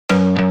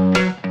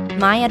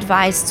My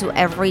advice to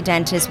every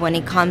dentist when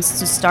it comes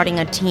to starting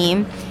a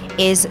team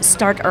is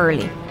start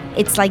early.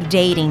 It's like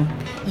dating.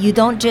 You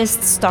don't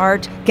just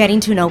start getting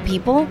to know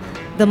people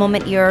the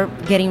moment you're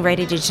getting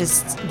ready to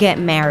just get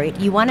married.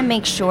 You want to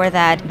make sure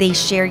that they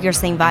share your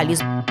same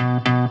values.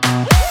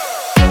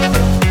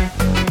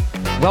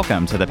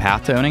 Welcome to the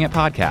Path to Owning It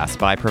podcast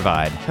by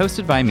Provide,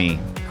 hosted by me,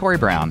 Corey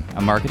Brown,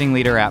 a marketing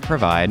leader at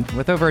Provide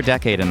with over a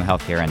decade in the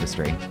healthcare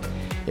industry.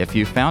 If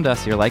you found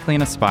us, you're likely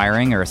an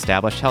aspiring or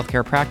established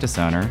healthcare practice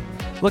owner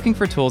looking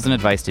for tools and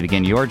advice to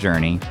begin your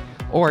journey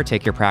or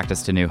take your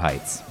practice to new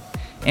heights.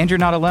 And you're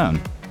not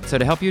alone. So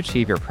to help you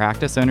achieve your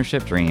practice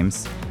ownership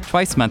dreams,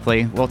 twice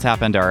monthly, we'll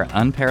tap into our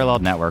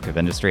unparalleled network of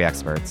industry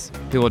experts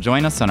who will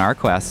join us on our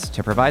quest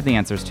to provide the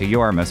answers to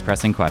your most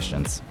pressing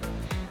questions.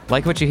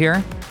 Like what you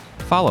hear?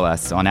 Follow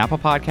us on Apple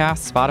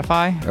Podcasts,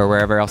 Spotify, or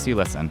wherever else you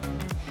listen.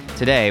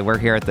 Today, we're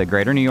here at the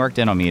Greater New York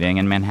Dental Meeting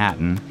in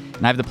Manhattan,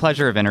 and I have the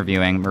pleasure of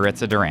interviewing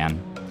Maritza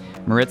Duran.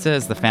 Maritza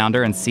is the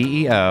founder and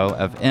CEO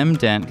of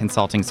M-Dent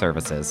Consulting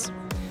Services.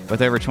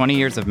 With over 20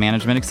 years of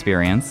management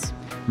experience,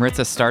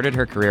 Maritza started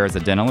her career as a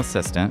dental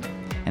assistant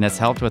and has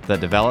helped with the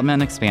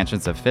development and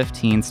expansions of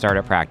 15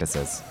 startup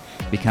practices,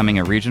 becoming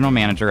a regional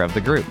manager of the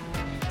group.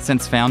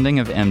 Since founding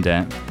of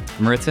M-Dent,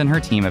 Maritza and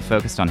her team have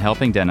focused on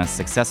helping dentists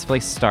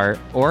successfully start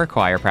or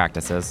acquire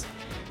practices,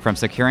 from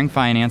securing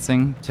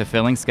financing to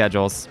filling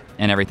schedules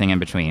and everything in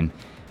between.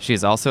 She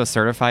is also a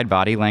certified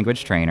body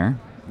language trainer,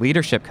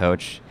 leadership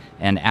coach,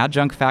 and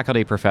adjunct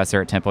faculty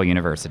professor at Temple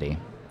University.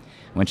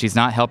 When she's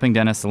not helping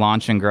dentists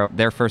launch and grow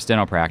their first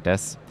dental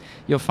practice,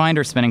 you'll find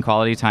her spending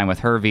quality time with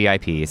her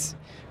VIPs,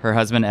 her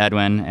husband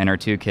Edwin, and her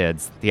two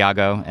kids,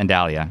 Thiago and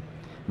Dalia.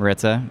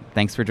 Maritza,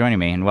 thanks for joining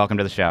me and welcome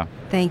to the show.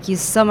 Thank you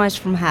so much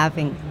for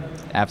having.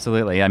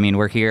 Absolutely. I mean,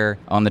 we're here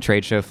on the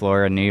trade show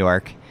floor in New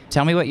York.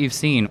 Tell me what you've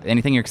seen.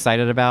 Anything you're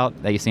excited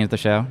about that you've seen at the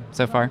show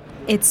so far?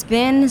 It's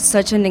been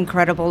such an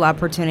incredible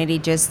opportunity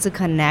just to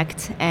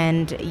connect,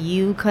 and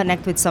you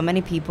connect with so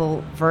many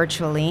people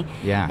virtually.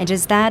 Yeah. And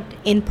just that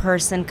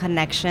in-person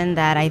connection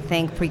that I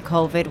think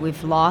pre-COVID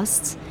we've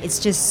lost. It's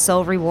just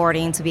so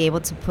rewarding to be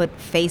able to put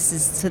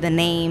faces to the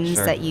names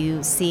Sure. that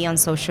you see on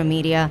social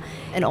media.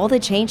 And all the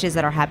changes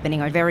that are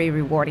happening are very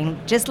rewarding.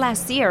 Just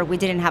last year, we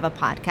didn't have a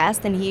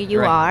podcast, and here you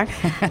Right.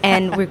 are,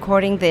 and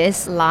recording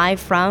this live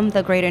from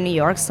the Greater New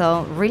York.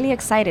 So really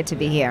excited to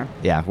be here.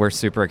 Yeah, we're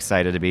super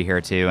excited to be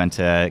here too and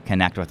to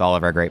connect with all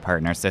of our great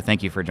partners. So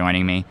thank you for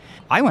joining me.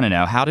 I want to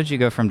know, how did you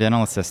go from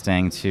dental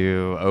assisting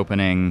to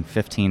opening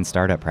 15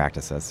 startup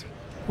practices?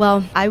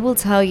 Well, I will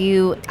tell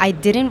you, I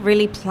didn't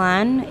really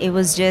plan. It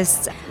was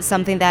just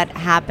something that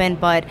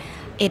happened, but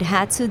it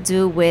had to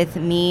do with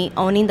me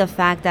owning the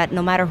fact that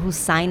no matter who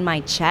signed my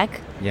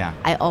check, Yeah.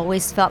 I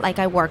always felt like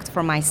I worked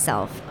for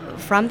myself.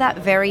 From that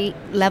very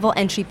level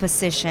entry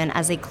position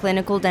as a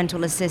clinical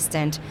dental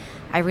assistant,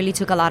 I really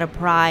took a lot of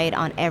pride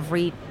on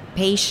every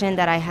patient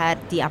that I had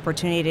the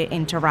opportunity to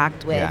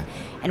interact with. Yeah.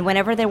 And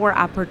whenever there were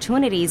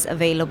opportunities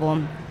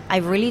available, I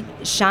really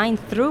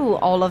shined through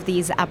all of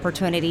these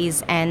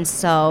opportunities. And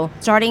so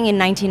starting in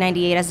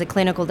 1998 as a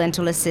clinical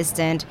dental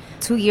assistant,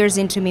 2 years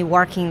into me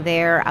working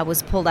there, I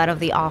was pulled out of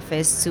the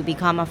office to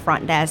become a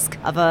front desk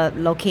of a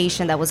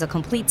location that was a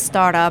complete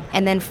startup.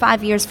 And then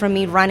 5 years from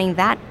me running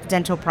that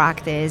dental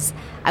practice,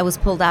 I was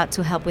pulled out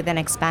to help with an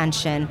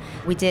expansion.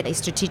 We did a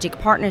strategic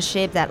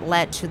partnership that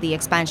led to the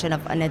expansion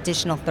of an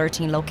additional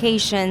 13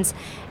 locations.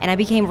 And I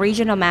became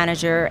regional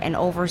manager and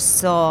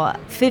oversaw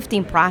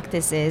 15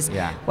 practices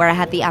where I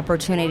had the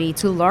opportunity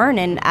to learn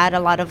and add a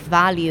lot of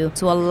value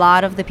to a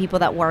lot of the people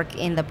that work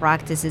in the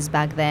practices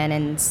back then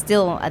and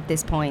still at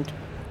this point.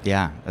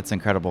 Yeah, that's an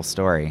incredible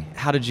story.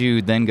 How did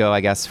you then go,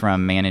 I guess,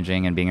 from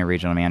managing and being a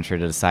regional manager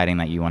to deciding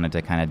that you wanted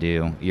to kind of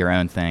do your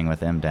own thing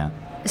with M-Dent?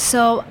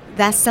 So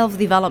that's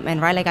self-development,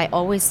 right? Like I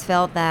always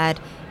felt that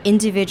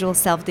individual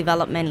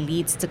self-development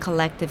leads to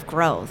collective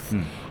growth.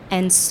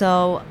 And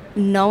so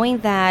knowing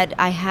that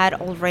I had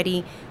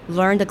already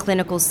learned the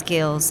clinical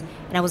skills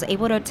and I was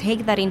able to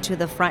take that into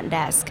the front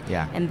desk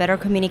and better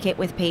communicate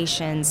with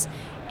patients.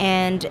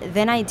 And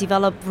then I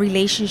developed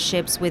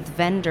relationships with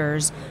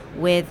vendors,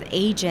 with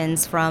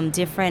agents from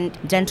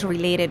different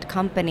dental-related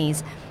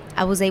companies.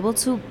 I was able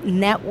to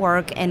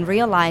network and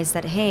realize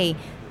that, hey,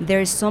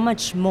 there's so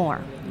much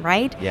more,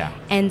 right? Yeah.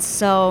 And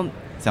so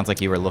Sounds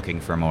like you were looking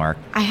for more.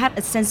 I had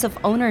a sense of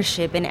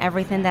ownership in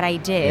everything that I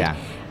did. Yeah.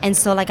 And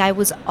so like I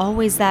was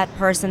always that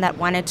person that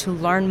wanted to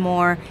learn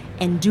more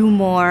and do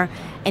more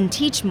and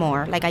teach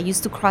more. Like I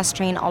used to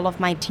cross-train all of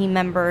my team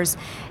members.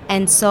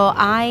 And so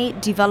I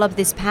developed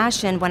this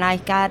passion when I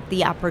got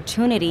the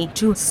opportunity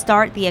to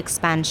start the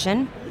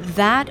expansion.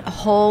 That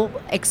whole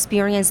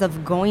experience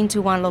of going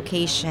to one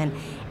location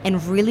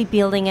and really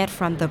building it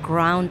from the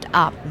ground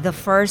up. The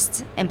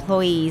first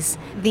employees,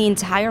 the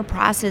entire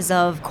process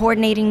of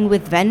coordinating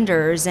with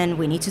vendors, and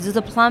we need to do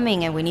the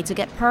plumbing, and we need to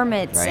get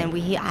permits, right. and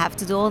we have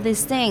to do all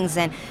these things,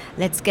 and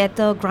let's get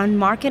the ground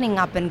marketing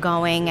up and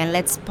going, and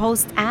let's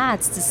post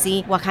ads to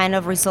see what kind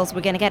of results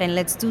we're gonna get, and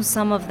let's do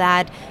some of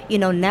that,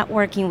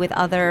 networking with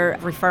other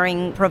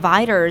referring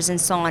providers and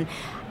so on.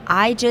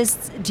 I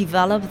just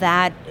developed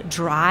that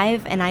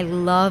drive, and I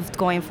loved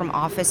going from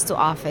office to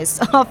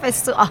office,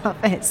 office to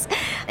office,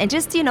 and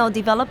just,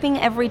 developing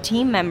every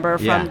team member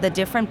from the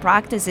different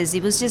practices.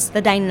 It was just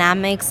the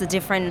dynamics, the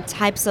different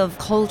types of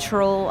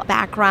cultural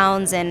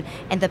backgrounds, and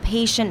the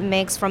patient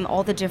mix from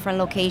all the different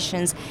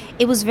locations.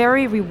 It was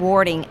very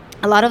rewarding.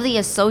 A lot of the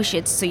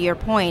associates, to your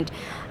point,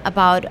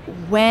 about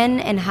when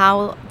and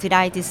how did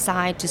I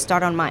decide to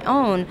start on my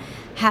own,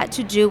 had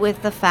to do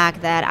with the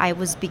fact that I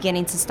was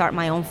beginning to start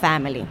my own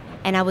family.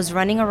 And I was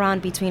running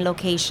around between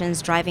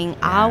locations, driving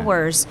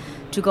hours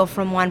to go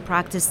from one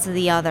practice to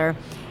the other.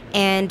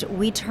 And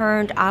we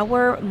turned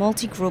our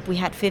multi-group, we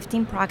had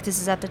 15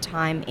 practices at the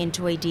time,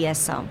 into a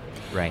DSO.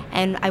 Right.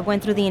 And I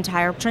went through the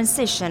entire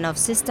transition of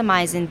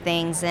systemizing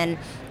things and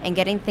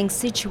getting things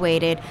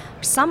situated.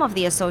 Some of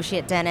the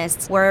associate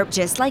dentists were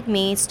just like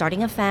me,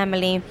 starting a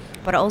family,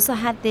 but also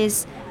had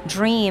this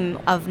dream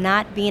of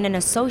not being an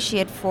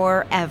associate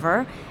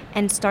forever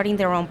and starting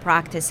their own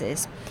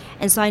practices.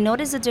 And so I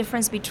noticed the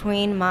difference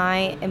between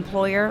my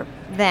employer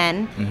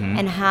then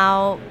and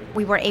how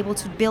we were able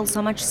to build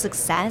so much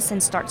success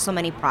and start so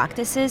many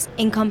practices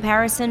in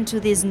comparison to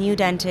these new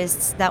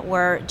dentists that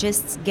were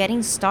just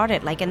getting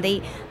started. And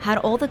they had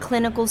all the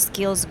clinical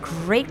skills,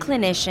 great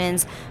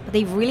clinicians, but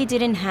they really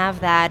didn't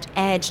have that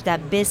edge,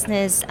 that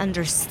business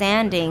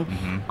understanding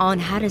on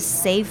how to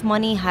save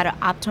money, how to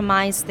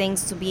optimize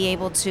things to be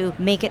able to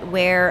make it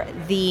where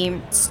the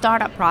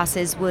startup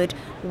process would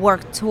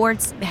work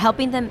towards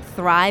helping them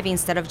thrive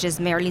instead of just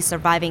merely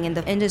surviving in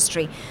the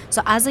industry.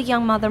 So as a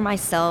young mother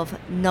myself,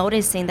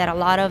 noticing that a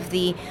lot of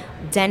the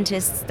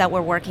dentists that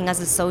were working as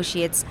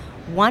associates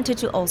wanted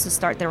to also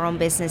start their own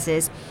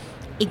businesses,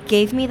 it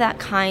gave me that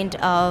kind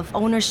of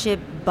ownership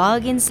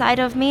bug inside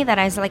of me that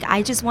I was like,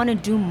 I just want to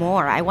do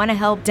more. I want to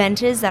help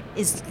dentists that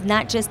is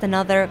not just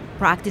another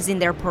practice in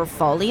their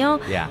portfolio,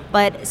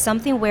 but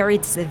something where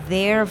it's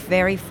their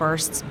very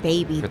first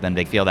baby. For them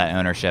to feel that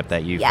ownership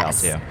that you felt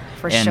too.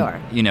 For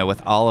sure.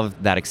 With all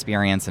of that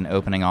experience and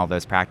opening all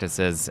those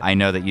practices, I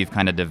know that you've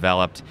kind of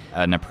developed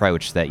an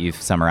approach that you've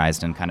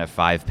summarized in kind of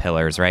 5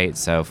 pillars, right?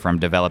 So from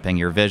developing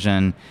your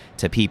vision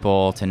to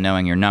people to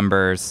knowing your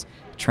numbers,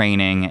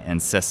 training,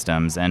 and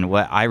systems. And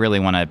what I really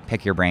want to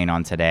pick your brain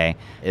on today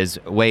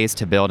is ways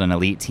to build an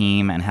elite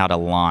team and how to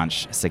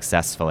launch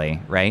successfully,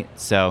 right?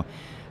 So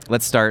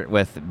let's start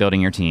with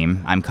building your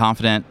team. I'm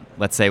confident,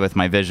 let's say with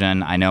my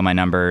vision, I know my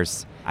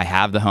numbers, I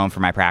have the home for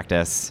my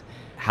practice.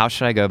 How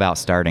should I go about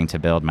starting to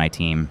build my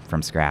team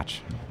from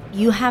scratch?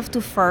 You have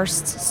to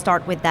first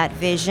start with that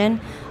vision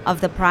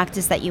of the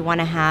practice that you want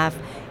to have,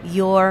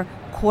 your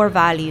core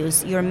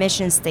values, your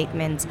mission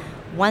statement.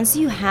 Once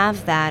you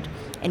have that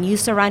and you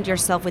surround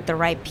yourself with the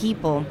right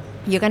people,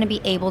 you're going to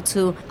be able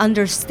to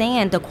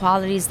understand the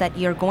qualities that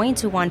you're going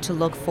to want to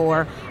look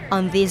for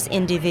on these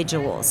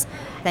individuals.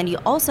 Then you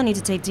also need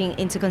to take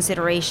into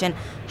consideration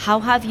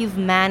how have you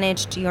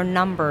managed your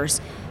numbers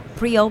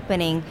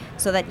pre-opening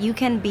so that you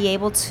can be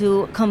able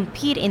to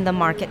compete in the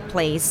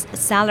marketplace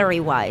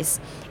salary-wise,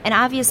 and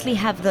obviously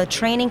have the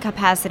training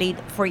capacity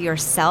for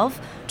yourself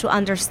to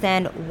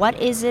understand what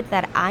is it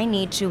that I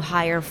need to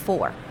hire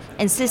for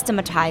and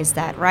systematize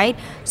that, right?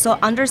 So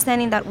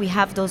understanding that we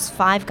have those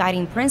 5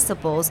 guiding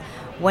principles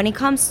when it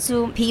comes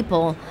to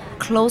people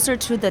closer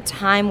to the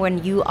time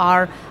when you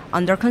are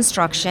under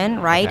construction,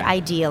 right? Okay.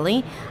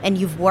 Ideally, and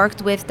you've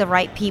worked with the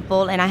right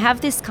people. And I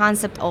have this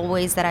concept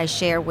always that I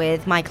share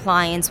with my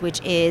clients, which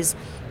is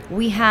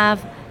we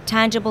have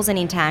tangibles and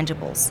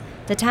intangibles.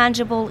 The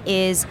tangible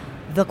is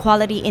the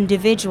quality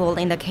individual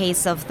in the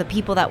case of the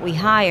people that we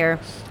hire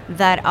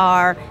that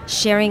are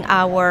sharing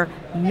our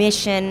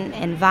mission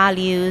and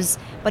values.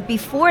 But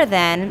before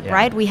then,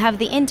 right, we have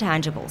the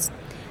intangibles,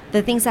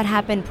 the things that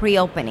happen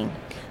pre-opening.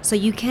 So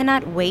you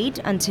cannot wait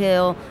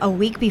until a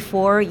week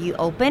before you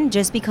open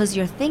just because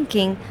you're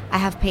thinking, I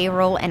have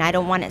payroll and I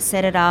don't want to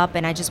set it up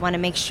and I just want to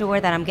make sure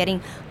that I'm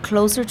getting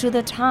closer to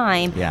the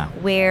time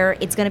where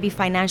it's going to be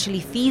financially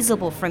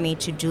feasible for me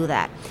to do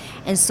that.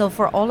 And so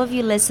for all of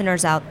you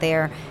listeners out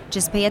there,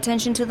 just pay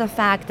attention to the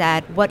fact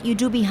that what you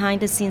do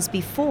behind the scenes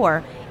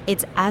before,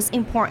 it's as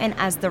important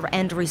as the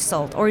end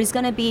result, or it's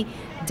going to be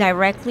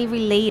directly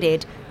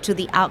related to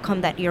the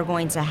outcome that you're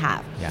going to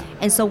have.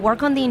 And so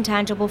work on the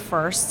intangible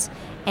first.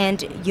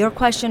 And your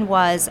question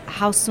was,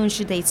 how soon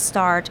should they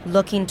start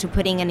looking to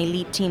putting an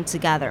elite team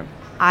together?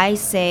 I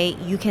say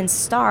you can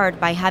start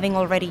by having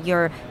already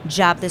your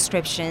job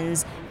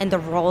descriptions and the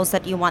roles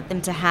that you want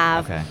them to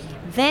have. Okay.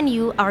 Then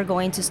you are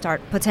going to start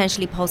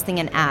potentially posting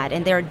an ad.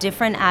 And there are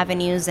different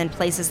avenues and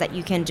places that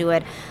you can do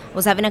it. I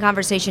was having a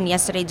conversation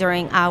yesterday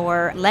during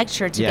our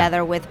lecture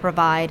together with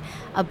Provide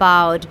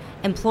about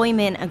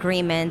employment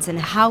agreements and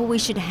how we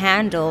should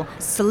handle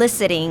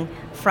soliciting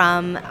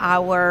from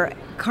our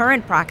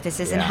current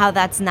practices and how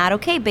that's not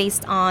okay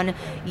based on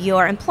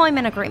your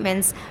employment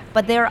agreements.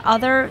 But there are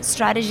other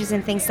strategies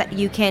and things that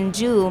you can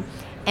do.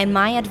 And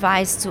my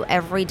advice to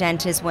every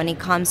dentist when it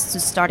comes to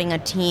starting a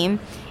team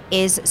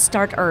is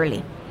start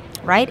early,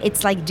 right?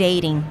 It's like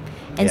dating.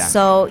 And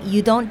so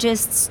you don't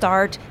just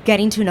start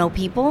getting to know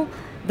people.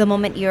 the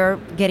moment you're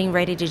getting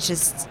ready to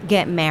just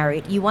get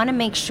married. You want to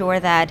make sure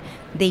that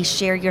they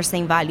share your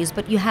same values,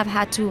 but you have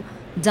had to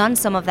done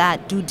some of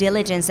that due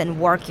diligence and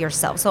work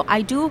yourself. So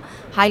I do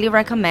highly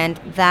recommend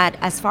that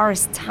as far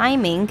as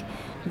timing,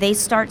 they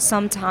start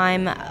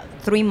sometime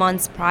 3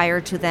 months prior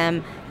to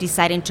them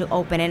deciding to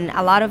open. And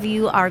a lot of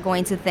you are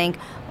going to think,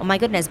 oh my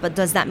goodness, but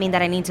does that mean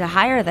that I need to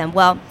hire them?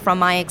 Well, from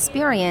my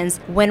experience,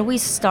 when we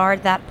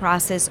start that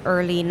process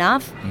early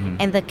enough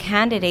and the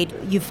candidate,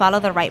 you follow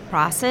the right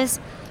process,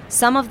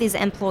 some of these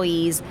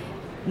employees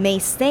may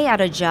stay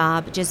at a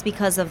job just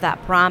because of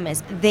that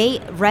promise. They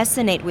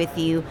resonate with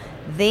you.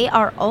 They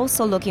are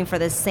also looking for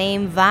the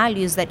same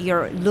values that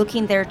you're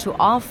looking there to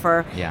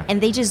offer. Yeah. And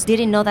they just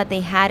didn't know that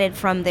they had it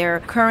from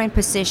their current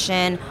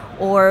position,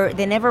 or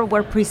they never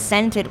were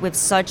presented with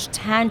such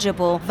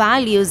tangible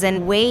values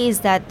and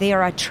ways that they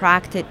are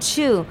attracted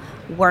to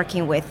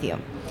working with you.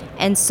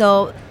 And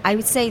so I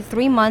would say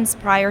 3 months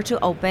prior to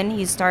open,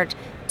 you start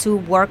to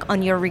work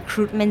on your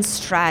recruitment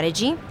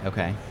strategy.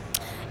 Okay.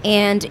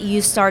 And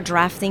you start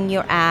drafting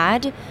your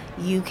ad.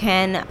 You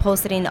can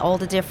post it in all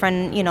the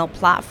different,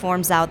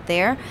 platforms out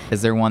there.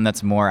 Is there one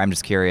that's more, I'm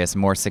just curious,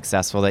 more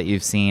successful that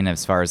you've seen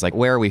as far as like,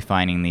 where are we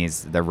finding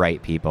the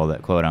right people,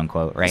 that quote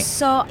unquote, right?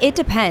 So it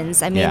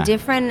depends. I mean,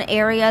 different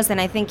areas, and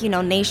I think,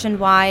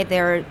 nationwide,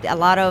 there are a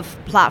lot of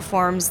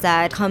platforms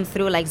that come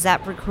through like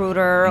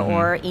ZapRecruiter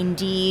or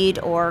Indeed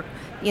or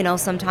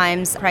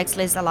sometimes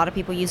Craigslist. A lot of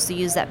people used to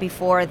use that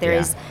before. There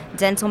is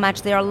Dental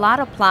Match. There are a lot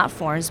of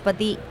platforms, but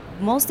the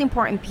most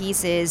important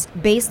piece is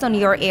based on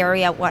your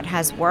area, what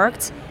has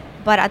worked,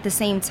 but at the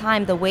same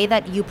time, the way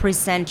that you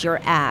present your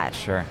ad.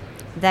 Sure.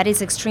 That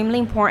is extremely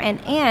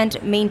important, and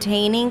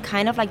maintaining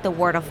kind of like the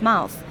word of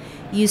mouth.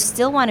 You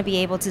still want to be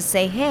able to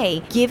say,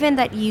 hey, given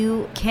that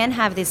you can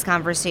have these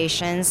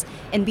conversations,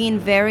 and being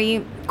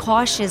very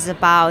cautious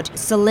about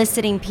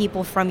soliciting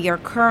people from your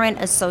current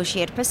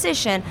associate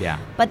position. Yeah.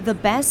 But the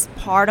best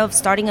part of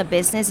starting a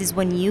business is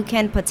when you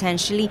can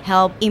potentially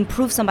help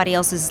improve somebody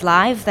else's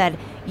life that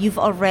you've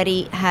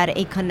already had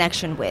a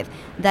connection with,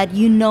 that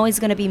is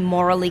going to be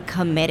morally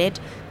committed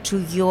to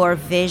your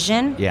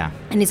vision. Yeah.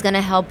 And is going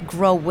to help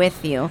grow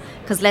with you.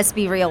 Because let's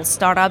be real,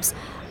 startups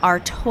are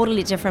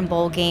totally different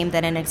ball game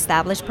than an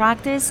established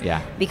practice.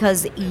 Yeah.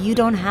 Because you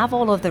don't have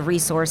all of the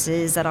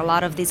resources that a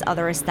lot of these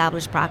other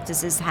established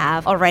practices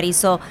have already.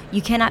 So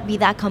you cannot be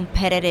that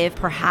competitive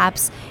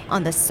perhaps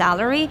on the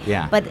salary.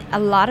 Yeah. But a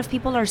lot of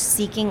people are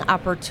seeking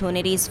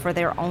opportunities for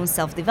their own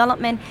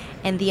self-development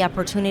and the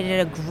opportunity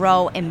to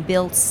grow and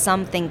build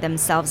something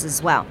themselves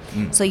as well.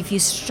 So if you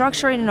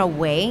structure it in a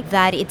way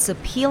that it's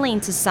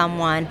appealing to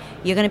someone,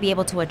 you're going to be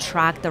able to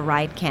attract the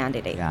right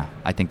candidate. Yeah,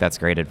 I think that's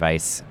great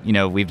advice.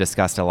 We've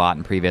discussed a lot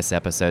in previous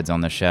episodes on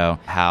the show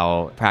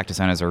how practice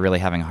owners are really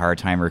having a hard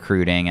time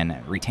recruiting and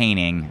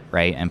retaining,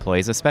 right,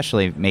 employees,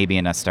 especially maybe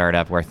in a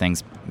startup where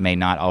things may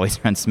not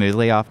always run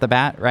smoothly off the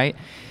bat, right?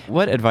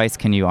 What advice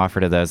can you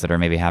offer to those that are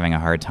maybe having a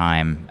hard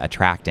time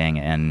attracting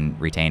and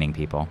retaining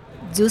people?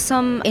 Do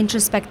some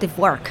introspective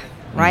work,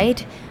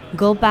 right?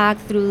 Go back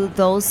through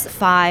those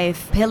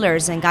 5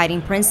 pillars and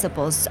guiding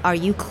principles. Are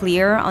you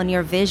clear on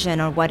your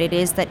vision or what it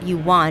is that you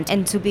want?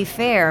 And to be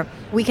fair,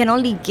 we can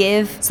only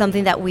give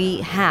something that we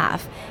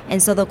have.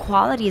 And so the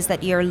qualities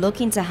that you're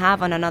looking to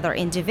have on another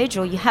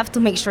individual, you have to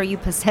make sure you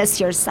possess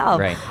yourself.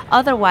 Right.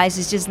 Otherwise,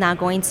 it's just not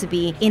going to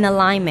be in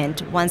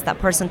alignment. Once that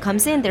person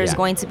comes in, there's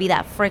going to be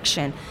that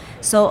friction.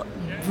 So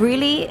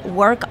really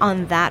work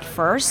on that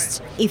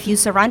first. If you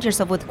surround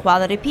yourself with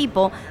quality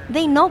people,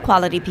 they know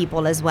quality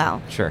people as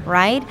well. Sure.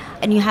 Right?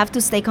 And you have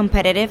to stay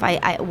competitive.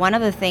 One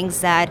of the things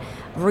that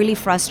really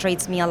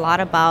frustrates me a lot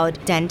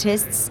about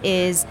dentists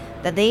is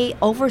that they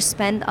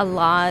overspend a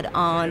lot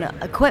on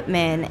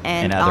equipment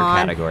and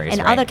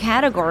other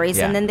categories,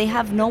 Yeah. and then they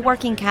have no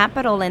working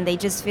capital, and they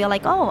just feel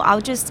like, oh,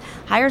 I'll just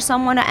hire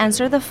someone to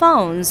answer the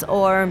phones,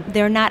 or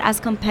they're not as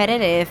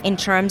competitive in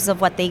terms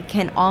of what they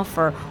can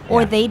offer,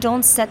 or they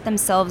don't set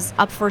themselves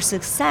up for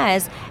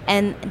success,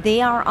 and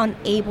they are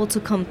unable to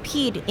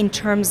compete in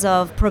terms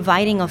of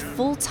providing a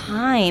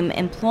full-time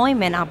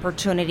employment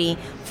opportunity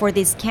for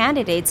these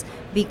candidates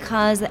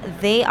because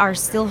they are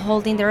still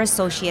holding their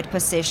associate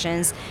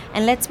positions.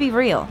 And let's be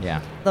real.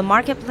 Yeah. The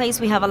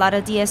marketplace, we have a lot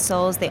of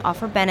DSOs. They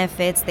offer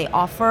benefits. They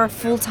offer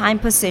full-time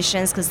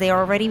positions because they are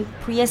already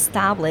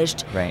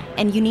pre-established. Right.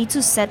 And you need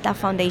to set that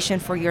foundation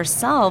for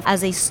yourself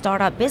as a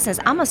startup business.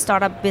 I'm a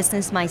startup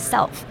business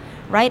myself,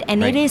 right?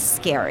 And it is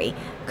scary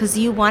because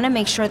you want to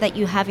make sure that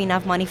you have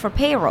enough money for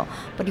payroll.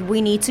 But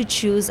we need to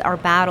choose our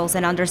battles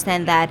and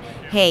understand that,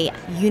 hey,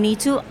 you need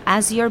to,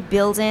 as you're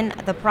building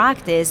the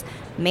practice,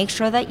 make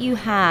sure that you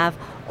have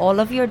all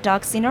of your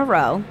ducks in a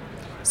row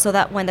so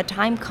that when the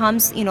time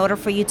comes, in order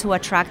for you to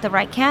attract the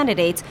right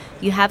candidates,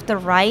 you have the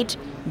right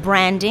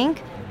branding,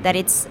 that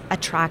it's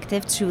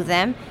attractive to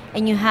them,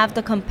 and you have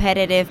the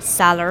competitive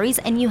salaries,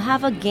 and you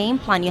have a game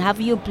plan, you have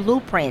your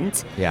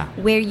blueprint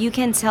where you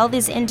can tell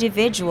this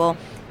individual,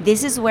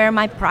 this is where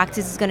my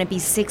practice is going to be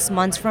 6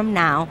 months from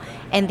now,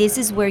 and this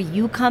is where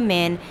you come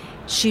in.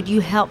 Should you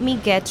help me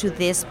get to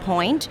this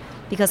point?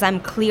 Because I'm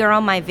clear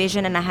on my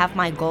vision and I have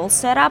my goals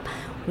set up,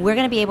 we're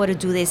going to be able to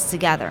do this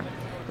together.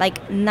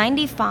 Like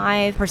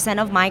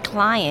 95% of my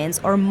clients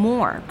or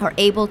more are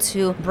able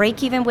to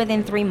break even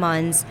within 3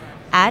 months,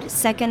 add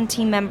second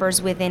team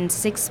members within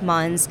 6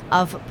 months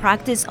of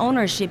practice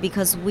ownership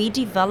because we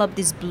develop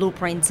this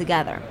blueprint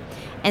together.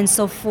 And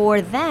so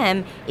for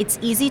them, it's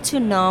easy to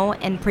know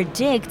and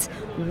predict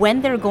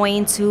when they're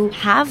going to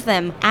have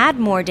them add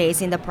more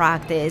days in the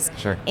practice.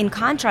 Sure. In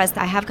contrast,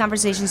 I have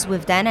conversations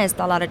with dentists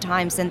a lot of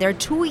times, and they're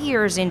 2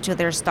 years into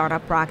their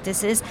startup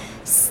practices,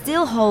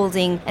 still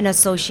holding an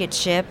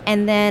associateship,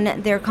 and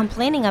then they're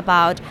complaining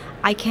about,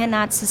 I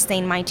cannot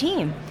sustain my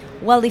team.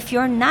 Well, if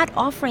you're not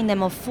offering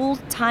them a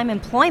full-time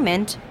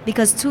employment,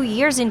 because 2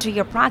 years into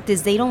your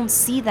practice, they don't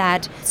see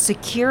that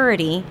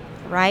security,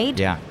 right?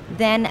 Yeah.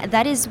 Then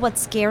that is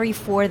what's scary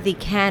for the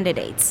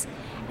candidates.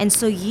 And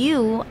so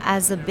you,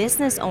 as a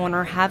business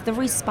owner, have the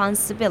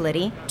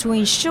responsibility to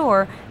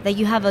ensure that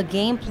you have a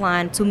game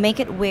plan to make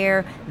it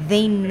where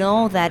they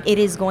know that it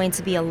is going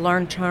to be a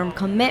long-term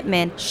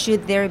commitment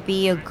should there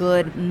be a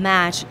good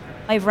match.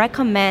 I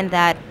recommend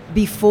that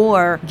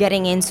before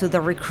getting into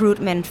the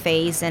recruitment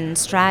phase and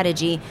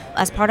strategy,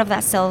 as part of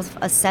that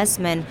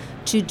self-assessment,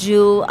 to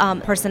do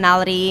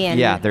personality and...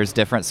 Yeah, there's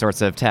different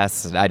sorts of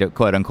tests,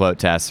 quote-unquote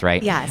tests,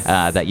 right? Yes.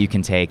 That you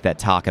can take that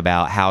talk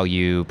about how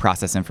you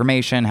process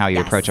information, how you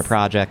Yes. approach a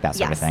project, that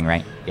sort of thing,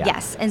 right? Yeah.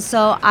 Yes, and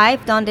so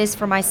I've done this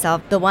for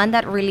myself. The one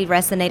that really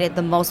resonated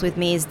the most with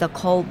me is the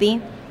Colby.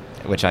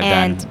 Which I've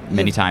done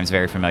many times,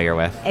 very familiar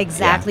with.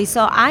 Exactly. Yeah.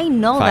 So I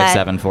know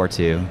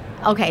 5742.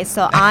 Okay,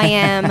 so I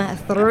am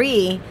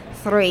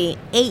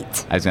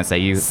 338. I was going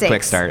to say,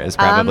 quick start is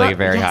probably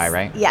very high,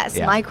 right? Yes,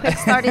 yeah. My quick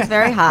start is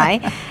very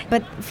high.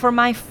 But for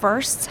my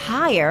first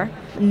hire,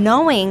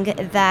 knowing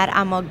that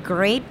I'm a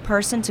great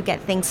person to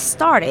get things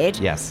started,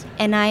 yes,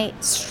 and I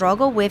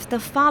struggle with the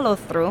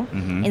follow-through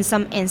in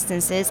some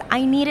instances,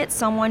 I needed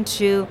someone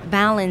to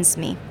balance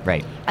me.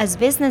 Right. As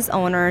business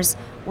owners,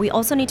 we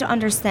also need to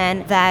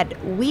understand that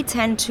we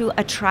tend to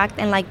attract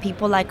and like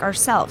people like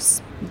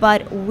ourselves.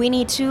 But we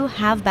need to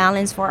have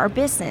balance for our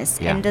business.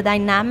 Yeah. And the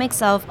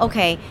dynamics of,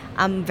 okay,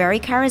 I'm very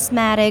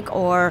charismatic,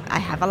 or I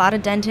have a lot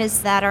of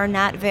dentists that are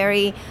not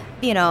very,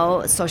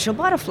 social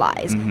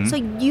butterflies. So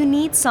you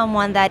need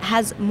someone that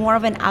has more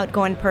of an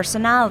outgoing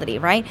personality,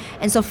 right?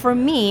 And so for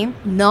me,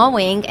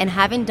 knowing and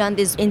having done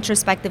this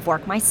introspective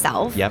work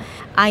myself, yep,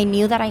 I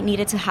knew that I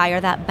needed to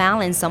hire that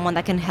balance, someone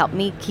that can help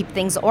me keep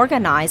things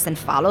organized and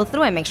follow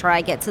through and make sure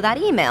I get to that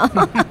email,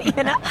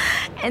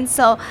 And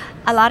so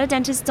a lot of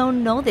dentists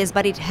don't know this,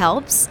 but it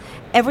helps.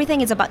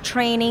 Everything is about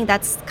training.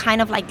 That's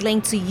kind of like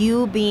linked to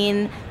you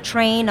being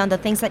trained on the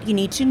things that you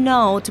need to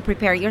know to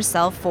prepare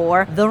yourself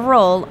for the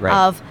role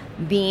of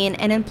being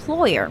an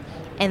employer.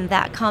 And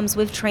that comes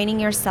with training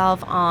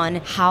yourself on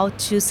how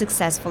to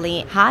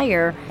successfully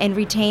hire and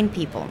retain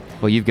people.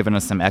 Well, you've given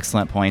us some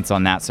excellent points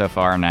on that so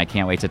far, and I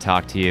can't wait to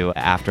talk to you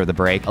after the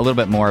break a little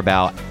bit more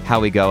about how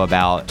we go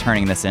about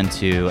turning this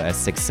into a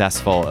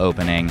successful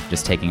opening,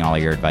 just taking all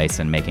of your advice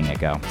and making it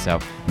go. So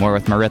more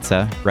with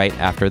Maritza right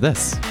after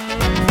this.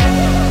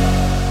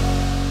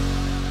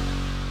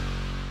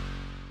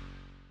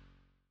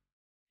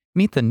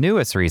 Meet the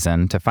newest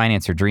reason to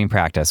finance your dream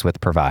practice with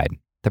Provide,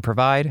 the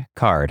Provide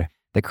Card,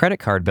 the credit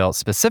card built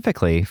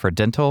specifically for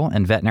dental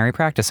and veterinary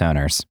practice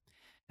owners.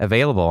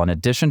 Available in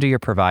addition to your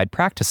Provide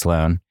practice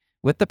loan,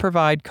 with the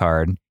Provide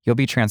Card, you'll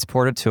be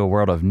transported to a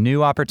world of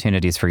new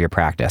opportunities for your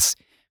practice,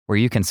 where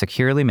you can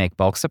securely make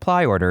bulk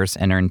supply orders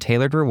and earn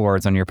tailored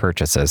rewards on your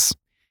purchases.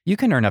 You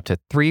can earn up to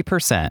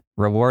 3%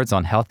 rewards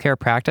on healthcare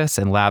practice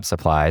and lab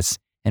supplies,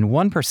 and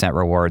 1%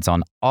 rewards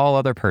on all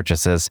other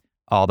purchases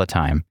all the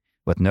time,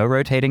 with no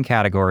rotating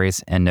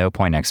categories and no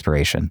point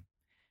expiration.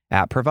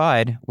 At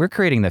Provide, we're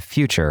creating the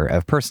future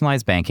of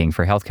personalized banking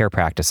for healthcare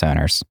practice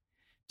owners.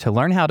 To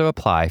learn how to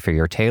apply for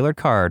your tailored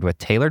card with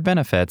tailored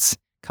benefits,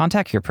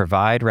 contact your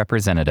Provide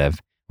representative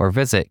or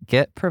visit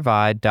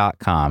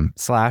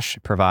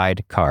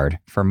getprovide.com/Provide card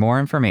for more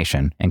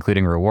information,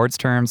 including rewards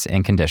terms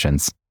and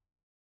conditions.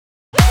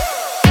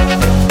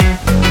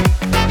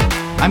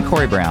 I'm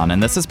Corey Brown,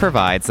 and this is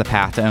Provide's The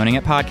Path to Owning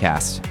It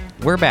podcast.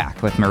 We're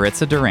back with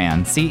Maritza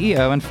Duran,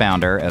 CEO and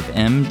founder of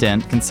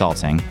M-Dent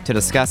Consulting, to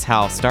discuss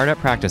how startup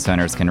practice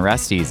owners can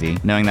rest easy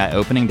knowing that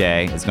opening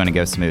day is going to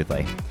go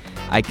smoothly.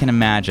 I can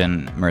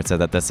imagine, Maritza,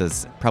 that this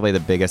is probably the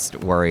biggest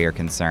worry or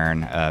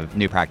concern of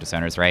new practice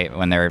owners, right?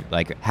 When they're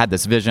had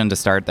this vision to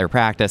start their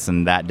practice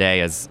and that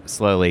day is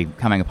slowly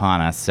coming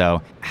upon us.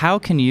 So how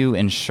can you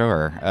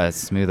ensure a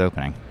smooth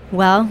opening?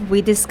 Well,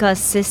 we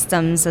discussed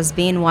systems as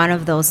being one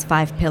of those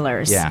 5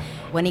 pillars. Yeah.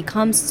 When it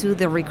comes to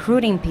the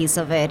recruiting piece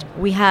of it,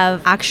 we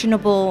have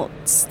actionable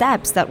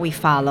steps that we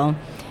follow.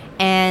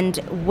 And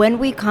when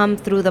we come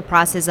through the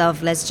process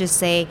of, let's just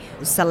say,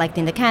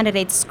 selecting the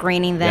candidates,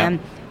 screening them,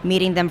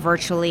 meeting them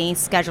virtually,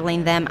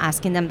 scheduling them,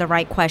 asking them the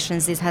right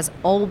questions. This has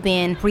all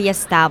been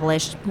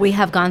pre-established. We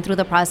have gone through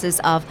the process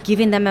of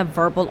giving them a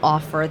verbal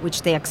offer,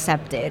 which they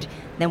accepted.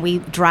 Then we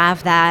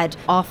draft that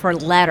offer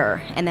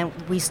letter, and then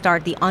we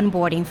start the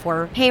onboarding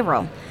for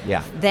payroll.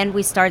 Yeah. Then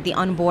we start the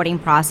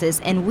onboarding process,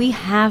 and we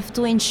have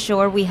to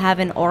ensure we have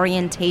an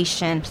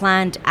orientation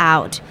planned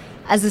out.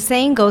 As the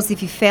saying goes,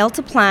 if you fail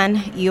to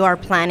plan, you are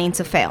planning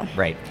to fail.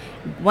 Right.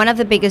 One of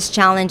the biggest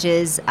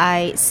challenges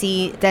I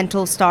see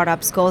dental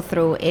startups go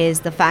through is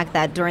the fact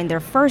that during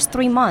their first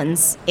 3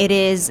 months, it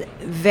is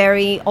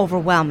very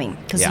overwhelming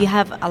because you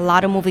have a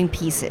lot of moving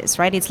pieces,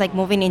 right? It's like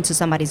moving into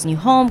somebody's new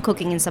home,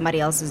 cooking in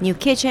somebody else's new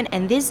kitchen,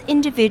 and this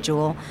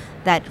individual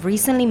that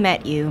recently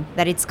met you,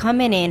 that it's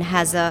coming in,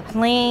 has a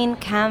plain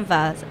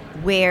canvas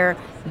where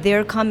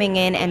they're coming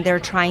in and they're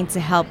trying to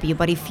help you.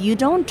 But if you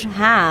don't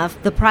have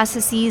the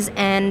processes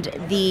and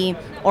the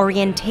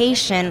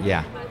orientation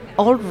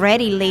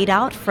already laid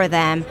out for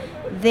them,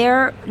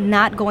 they're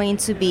not going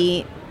to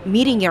be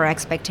meeting your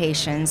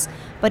expectations.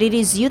 But it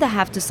is you that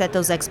have to set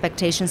those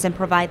expectations and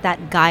provide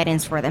that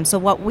guidance for them. So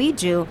what we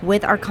do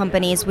with our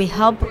companies, we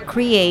help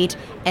create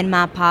and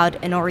map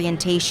out an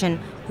orientation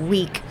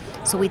week.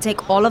 So we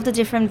take all of the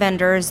different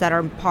vendors that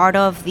are part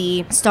of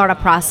the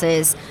startup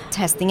process,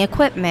 testing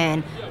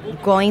equipment,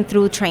 going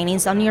through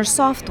trainings on your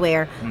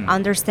software,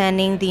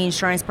 understanding the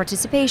insurance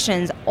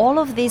participations. All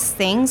of these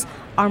things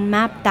are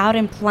mapped out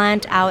and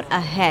planned out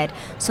ahead.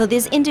 So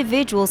these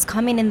individuals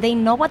come in and they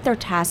know what their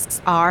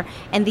tasks are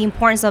and the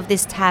importance of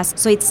this task,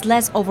 so it's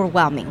less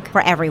overwhelming for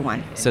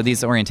everyone. So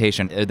these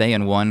orientation, are they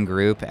in one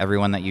group,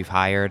 everyone that you've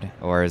hired,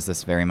 or is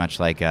this very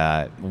much like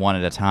one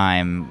at a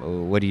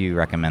time? What do you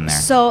recommend there?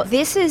 So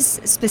this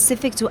is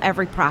specific to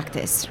every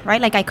practice,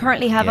 right? Like I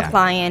currently have a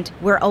client,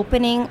 we're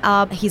opening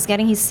up, he's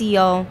getting his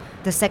CO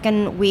the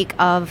second week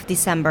of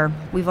December.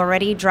 We've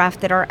already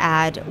drafted our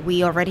ad.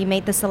 We already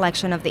made the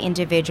selection of the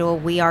individual.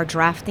 We are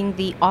drafting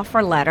the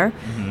offer letter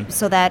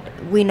so that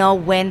we know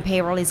when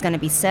payroll is going to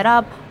be set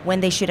up,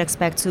 when they should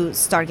expect to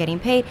start getting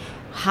paid.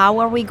 How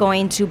are we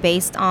going to,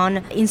 based on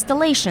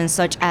installations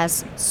such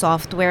as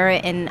software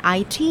and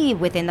IT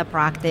within the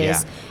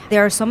practice?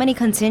 There are so many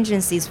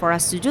contingencies for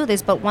us to do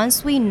this, but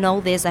once we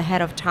know this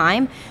ahead of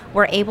time,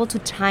 we're able to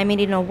time it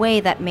in a way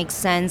that makes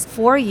sense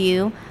for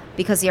you,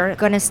 because you're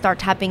going to start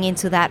tapping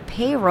into that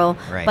payroll,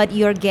 but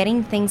you're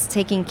getting things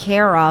taken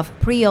care of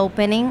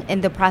pre-opening,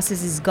 and the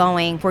process is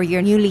going for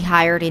your newly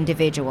hired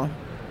individual.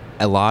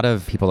 A lot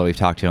of people that we've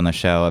talked to on the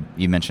show,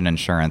 you mentioned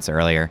insurance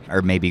earlier,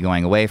 are maybe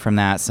going away from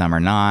that, some are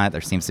not.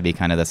 There seems to be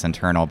kind of this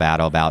internal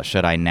battle about,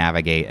 should I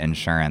navigate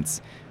insurance?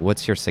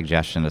 What's your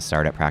suggestion to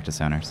startup practice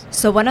owners?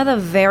 So one of the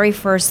very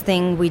first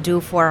thing we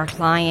do for our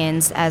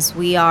clients as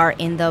we are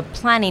in the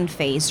planning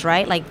phase,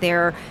 right? Like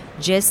they're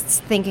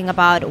just thinking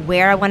about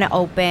where I want to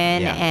open.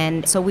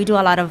 And so we do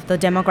a lot of the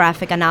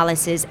demographic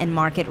analysis and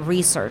market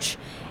research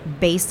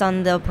based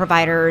on the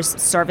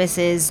provider's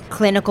services,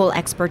 clinical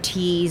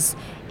expertise,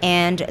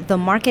 and the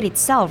market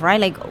itself, right?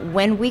 Like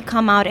when we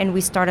come out and we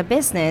start a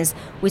business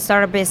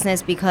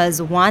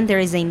because one, there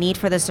is a need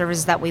for the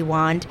services that we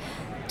want.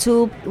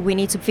 Two, we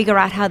need to figure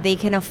out how they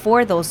can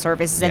afford those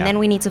services, and then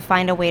we need to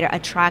find a way to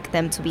attract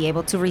them to be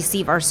able to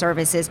receive our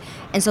services.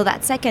 And so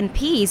that second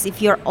piece, if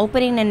you're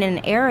opening in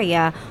an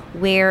area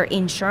where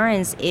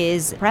insurance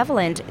is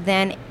prevalent,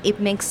 then it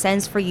makes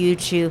sense for you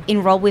to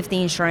enroll with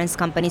the insurance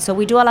company. So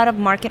we do a lot of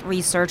market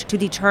research to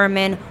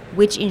determine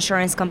which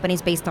insurance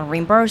companies, based on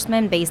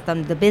reimbursement, based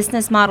on the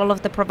business model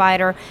of the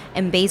provider,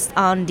 and based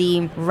on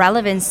the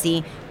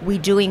relevancy, we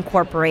do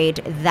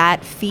incorporate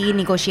that fee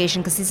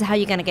negotiation, because this is how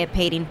you're going to get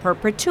paid in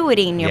perpetuity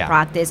in your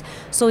practice.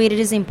 So it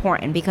is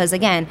important because,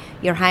 again,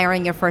 you're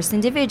hiring your first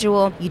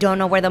individual. You don't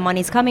know where the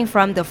money's coming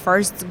from. The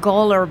first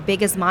goal or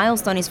biggest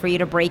milestone is for you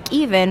to break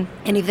even.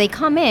 And if they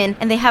come in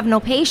and they have no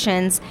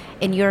patients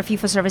in your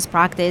fee-for-service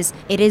practice,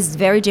 it is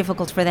very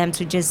difficult for them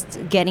to just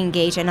get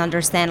engaged and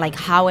understand, like,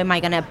 how am I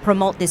going to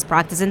promote this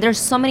practice? And there's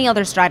so many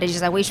other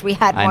strategies. I wish we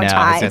had more time.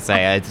 I was going to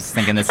say, I was just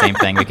thinking the same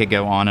thing. We could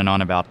go on and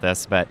on about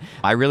this, but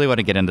I really want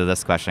to get into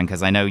this question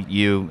because I know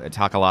you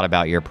talk a lot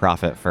about your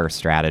profit-first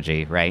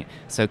strategy, right?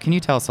 So can you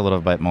tell us a little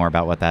bit more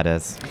about what that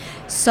is?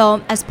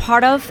 So as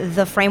part of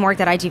the framework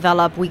that I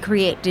developed, we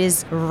create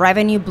this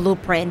revenue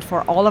blueprint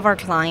for all of our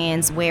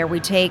clients where we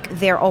take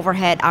their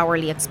overhead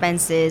hourly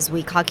expenses,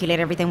 we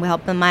calculate everything, we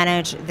help them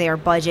manage their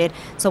budget.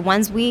 So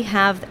once we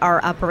have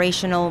our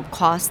operational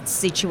costs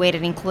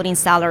situated, including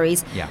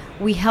salaries,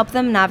 we help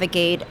them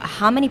navigate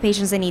how many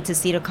patients they need to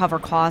see to cover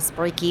costs,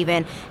 break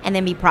even, and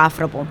then be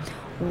profitable.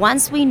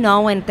 Once we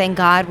know, and thank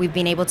God we've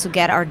been able to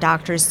get our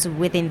doctors to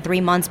within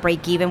 3 months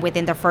break even,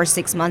 within the first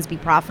 6 months be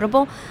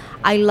profitable,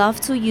 I love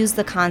to use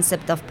the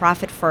concept of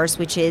Profit First,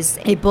 which is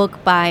a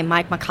book by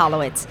Mike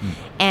Michalowicz.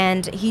 And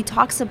And he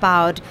talks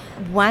about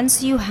once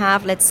you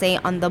have, let's say,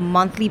 on the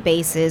monthly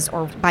basis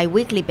or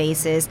bi-weekly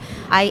basis,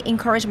 I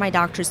encourage my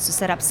doctors to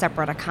set up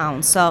separate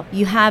accounts. So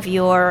you have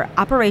your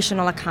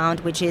operational account,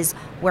 which is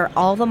where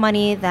all the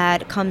money that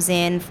comes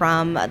in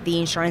from the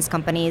insurance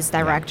companies,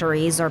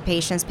 directories, or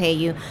patients pay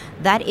you,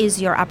 that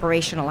is your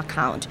operational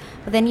account.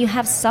 But then you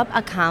have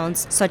sub-accounts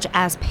such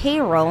as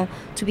payroll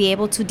to be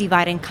able to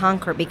divide and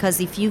conquer, because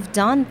if you've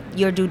done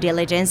your due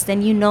diligence,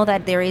 then you know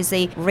that there is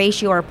a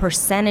ratio or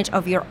percentage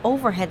of your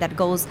overhead that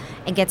goes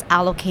and gets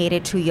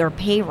allocated to your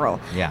payroll.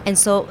 Yeah. And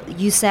so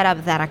you set up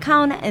that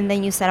account, and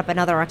then you set up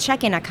another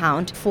checking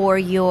account for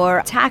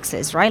your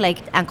taxes, right? Like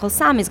Uncle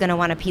Sam is going to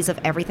want a piece of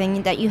everything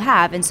that you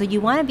have. And so you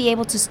want to be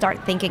able to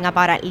start thinking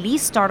about at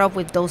least start off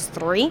with those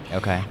three.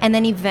 Okay. And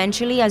then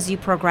eventually as you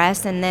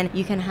progress, and then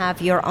you can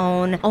have your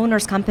own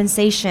owner's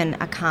compensation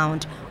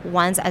account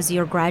once as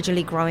you're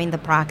gradually growing the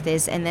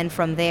practice. And then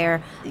from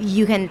there,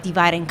 you can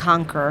divide and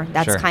conquer.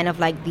 That's Sure. kind of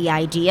like the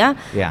idea.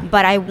 Yeah.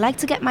 But I like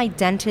to get my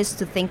dentists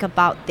to think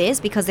about this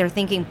because they're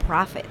thinking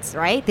profits,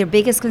 right? Their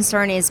biggest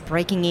concern is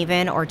breaking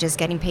even or just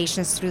getting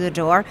patients through the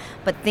door.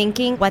 But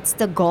thinking what's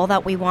the goal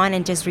that we want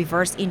and just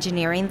reverse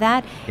engineering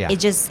that, Yeah. it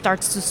just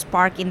starts to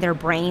spark in their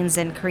brains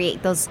and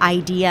create those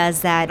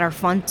ideas that are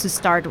fun to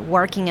start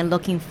working and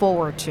looking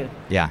forward to.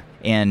 Yeah.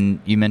 And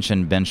you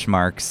mentioned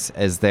benchmarks.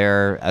 Is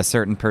there a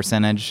certain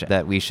percentage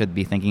that we should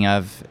be thinking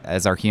of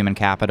as our human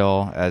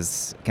capital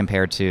as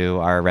compared to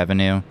our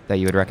revenue that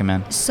you would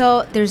recommend?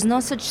 So there's no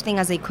such thing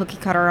as a cookie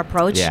cutter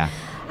approach. Yeah.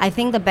 I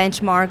think the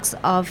benchmarks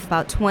of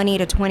about 20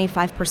 to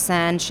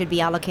 25% should be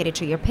allocated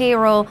to your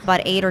payroll,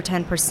 about 8 or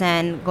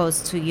 10%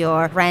 goes to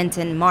your rent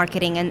and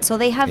marketing. And so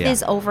they have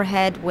this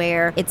overhead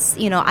where it's,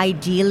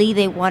 ideally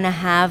they want to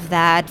have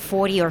that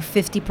 40 or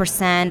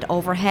 50%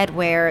 overhead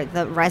where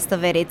the rest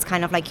of it, it's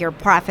kind of like your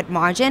profit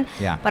margin.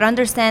 Yeah. But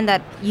understand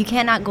that you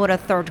cannot go to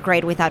third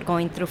grade without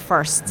going through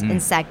first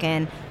and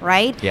second,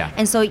 right? Yeah.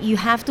 And so you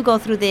have to go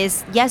through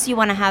this. Yes, you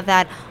want to have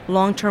that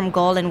long-term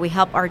goal, and we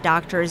help our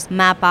doctors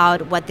map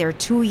out what their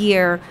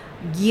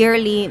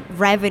yearly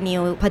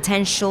revenue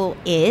potential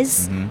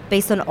is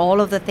based on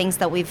all of the things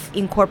that we've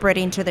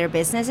incorporated into their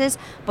businesses.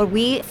 But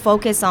we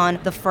focus on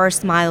the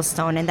first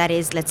milestone, and that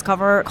is let's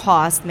cover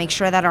cost, make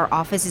sure that our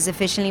office is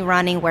efficiently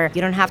running where you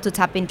don't have to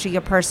tap into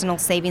your personal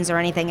savings or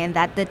anything, and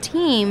that the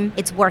team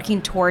it's working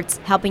towards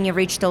helping you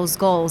reach those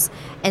goals.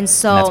 And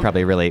so And that's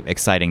probably a really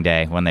exciting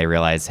day when they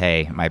realize,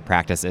 hey, my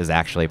practice is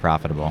actually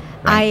profitable.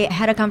 Right? I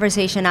had a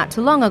conversation not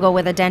too long ago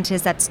with a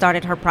dentist that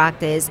started her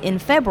practice in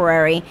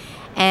February.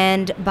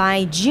 And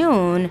by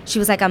June, she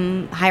was like,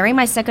 I'm hiring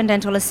my second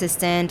dental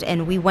assistant.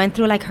 And we went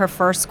through like her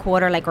first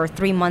quarter, like or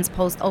 3 months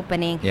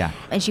post-opening. Yeah.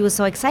 And she was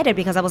so excited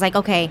because I was like,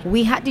 okay,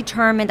 we had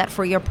determined that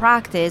for your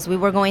practice, we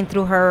were going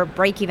through her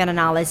break-even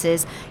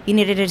analysis. You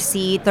needed to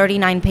see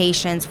 39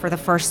 patients for the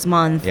first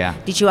month. Yeah.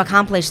 Did you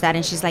accomplish that?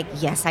 And she's like,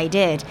 yes, I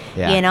did.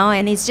 Yeah.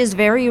 And it's just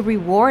very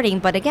rewarding.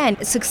 But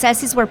again,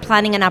 success is where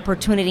planning and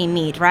opportunity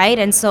meet, right?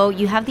 And so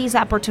you have these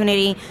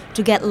opportunity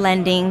to get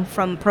lending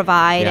from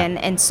Provide. Yeah.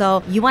 And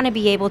so you want to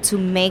be able to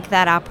make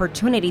that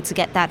opportunity to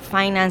get that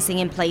financing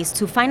in place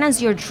to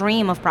finance your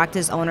dream of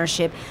practice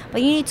ownership.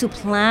 But you need to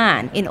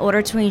plan in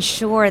order to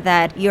ensure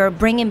that you're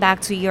bringing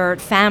back to your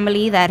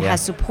family that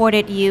has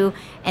supported you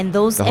and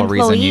those the whole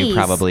employees. reason you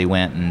probably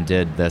went and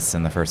did this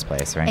in the first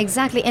place, right?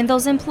 Exactly. And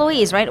those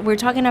employees, right? We're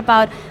talking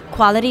about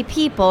quality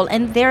people,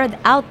 and they're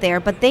out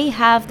there, but they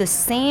have the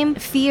same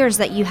fears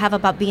that you have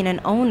about being an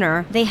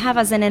owner. They have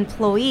as an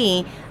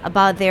employee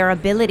about their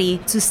ability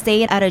to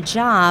stay at a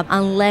job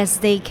unless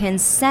they can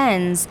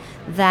sense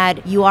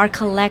that you are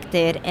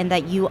collected and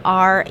that you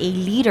are a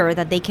leader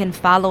that they can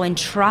follow and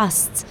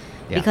trust.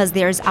 Yeah. Because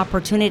there's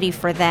opportunity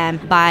for them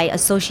by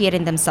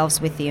associating themselves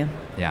with you.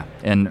 Yeah.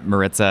 And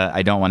Maritza,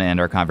 I don't want to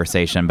end our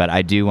conversation, but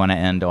I do want to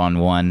end on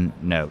one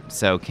note.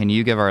 So can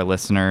you give our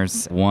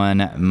listeners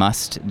one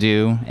must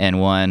do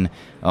and one,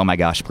 oh my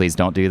gosh, please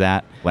don't do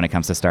that when it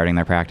comes to starting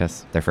their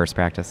practice, their first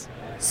practice?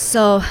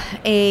 So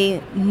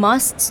a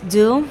must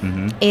do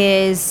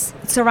is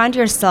surround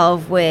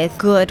yourself with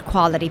good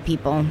quality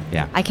people.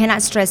 Yeah. I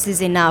cannot stress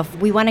this enough.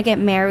 We want to get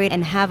married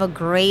and have a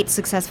great,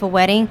 successful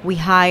wedding. We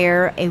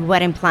hire a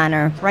wedding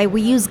planner, right?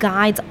 We use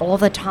guides all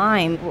the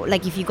time.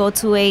 Like if you go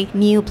to a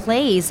new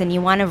place and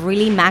you want to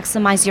really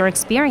maximize your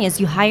experience,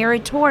 you hire a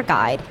tour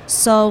guide.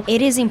 So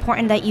it is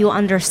important that you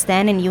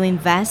understand and you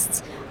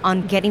invest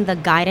on getting the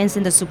guidance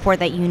and the support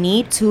that you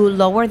need to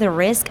lower the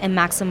risk and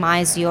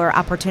maximize your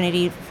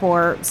opportunity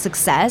for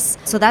success.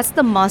 So that's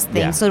the must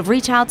thing. Yeah. So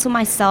reach out to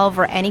myself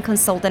or any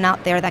consultant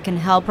out there that can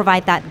help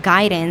provide that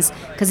guidance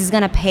because it's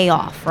going to pay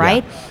off,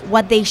 right? Yeah.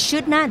 What they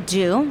should not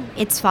do,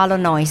 it's follow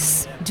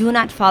noise. Do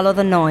not follow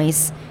the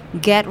noise.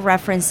 get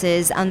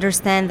references,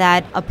 understand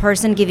that a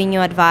person giving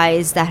you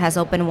advice that has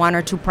opened 1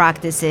 or 2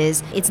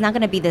 practices, it's not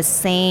going to be the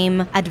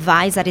same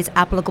advice that is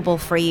applicable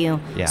for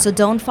you. Yeah. So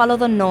don't follow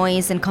the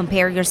noise and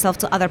compare yourself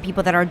to other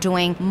people that are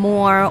doing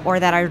more or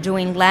that are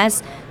doing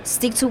less.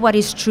 Stick to what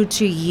is true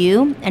to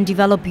you and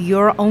develop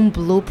your own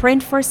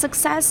blueprint for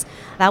success.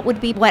 That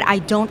would be what I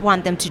don't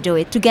want them to do,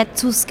 it to get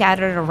too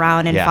scattered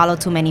around and follow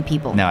too many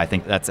people. No, I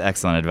think that's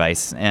excellent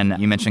advice. And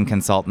you mentioned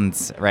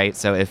consultants, right?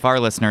 So if our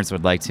listeners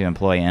would like to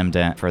employ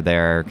MDent for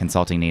their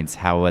consulting needs,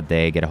 how would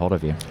they get a hold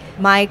of you?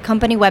 My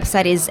company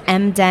website is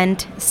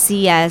mdentcs.com.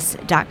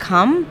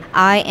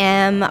 I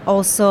am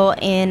also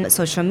in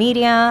social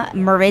media,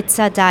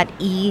 Maritza.e.Duran.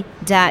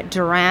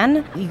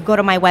 You go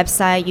to my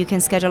website, you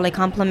can schedule a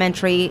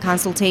complimentary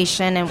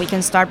consultation, and we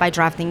can start by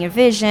drafting your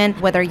vision,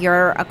 whether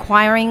you're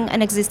acquiring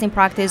an existing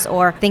practice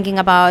or thinking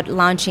about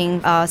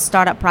launching a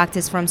startup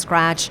practice from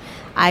scratch.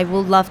 I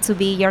would love to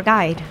be your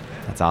guide.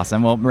 That's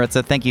awesome. Well,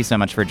 Maritza, thank you so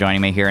much for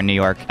joining me here in New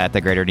York at the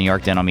Greater New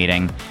York Dental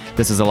Meeting.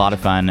 This is a lot of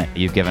fun.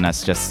 You've given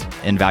us just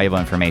invaluable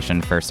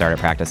information for startup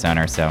practice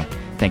owners, so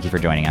thank you for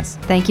joining us.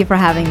 Thank you for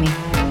having me.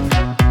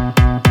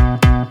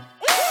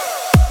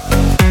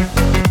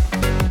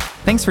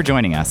 Thanks for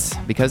joining us.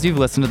 Because you've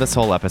listened to this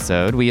whole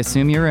episode, we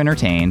assume you're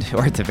entertained,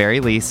 or at the very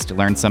least,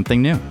 learned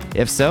something new.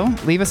 If so,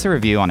 leave us a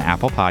review on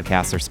Apple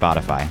Podcasts or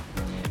Spotify.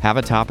 Have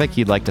a topic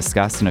you'd like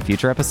discussed in a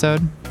future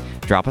episode?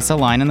 Drop us a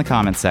line in the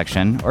comments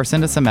section or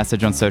send us a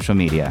message on social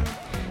media.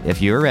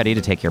 If you are ready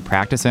to take your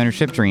practice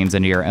ownership dreams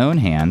into your own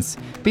hands,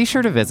 be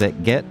sure to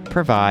visit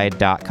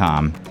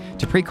getprovide.com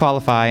to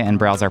pre-qualify and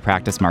browse our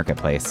practice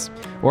marketplace,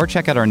 or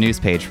check out our news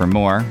page for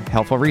more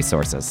helpful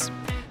resources.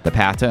 The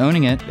Path to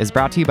Owning It is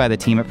brought to you by the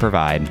team at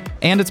Provide,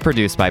 and it's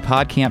produced by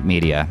PodCamp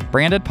Media,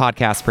 branded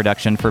podcast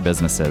production for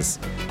businesses.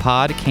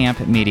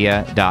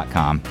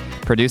 PodCampMedia.com.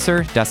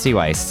 Producer, Dusty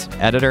Weiss.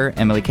 Editor,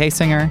 Emily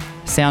Kasinger.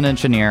 Sound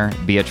engineer,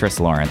 Beatrice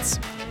Lawrence.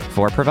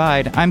 For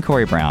Provide, I'm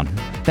Corey Brown.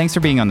 Thanks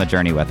for being on the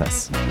journey with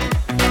us.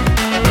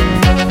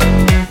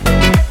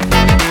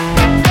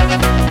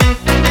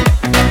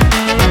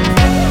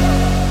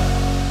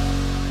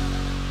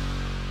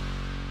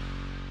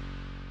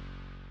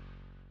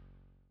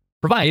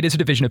 Provide is a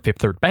division of Fifth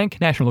Third Bank,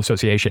 National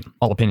Association.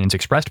 All opinions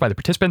expressed by the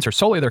participants are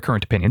solely their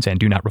current opinions and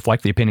do not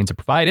reflect the opinions of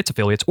Provide, its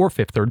affiliates, or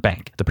Fifth Third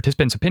Bank. The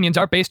participants' opinions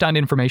are based on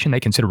information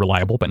they consider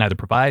reliable, but neither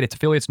Provide, its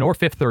affiliates, nor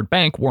Fifth Third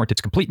Bank warrant its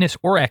completeness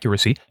or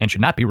accuracy and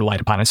should not be relied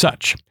upon as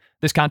such.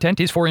 This content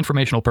is for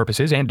informational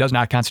purposes and does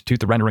not constitute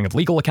the rendering of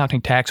legal,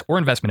 accounting, tax, or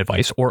investment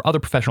advice or other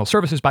professional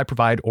services by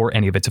Provide or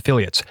any of its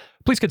affiliates.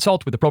 Please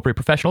consult with appropriate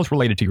professionals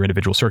related to your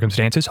individual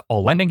circumstances.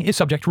 All lending is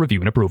subject to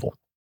review and approval.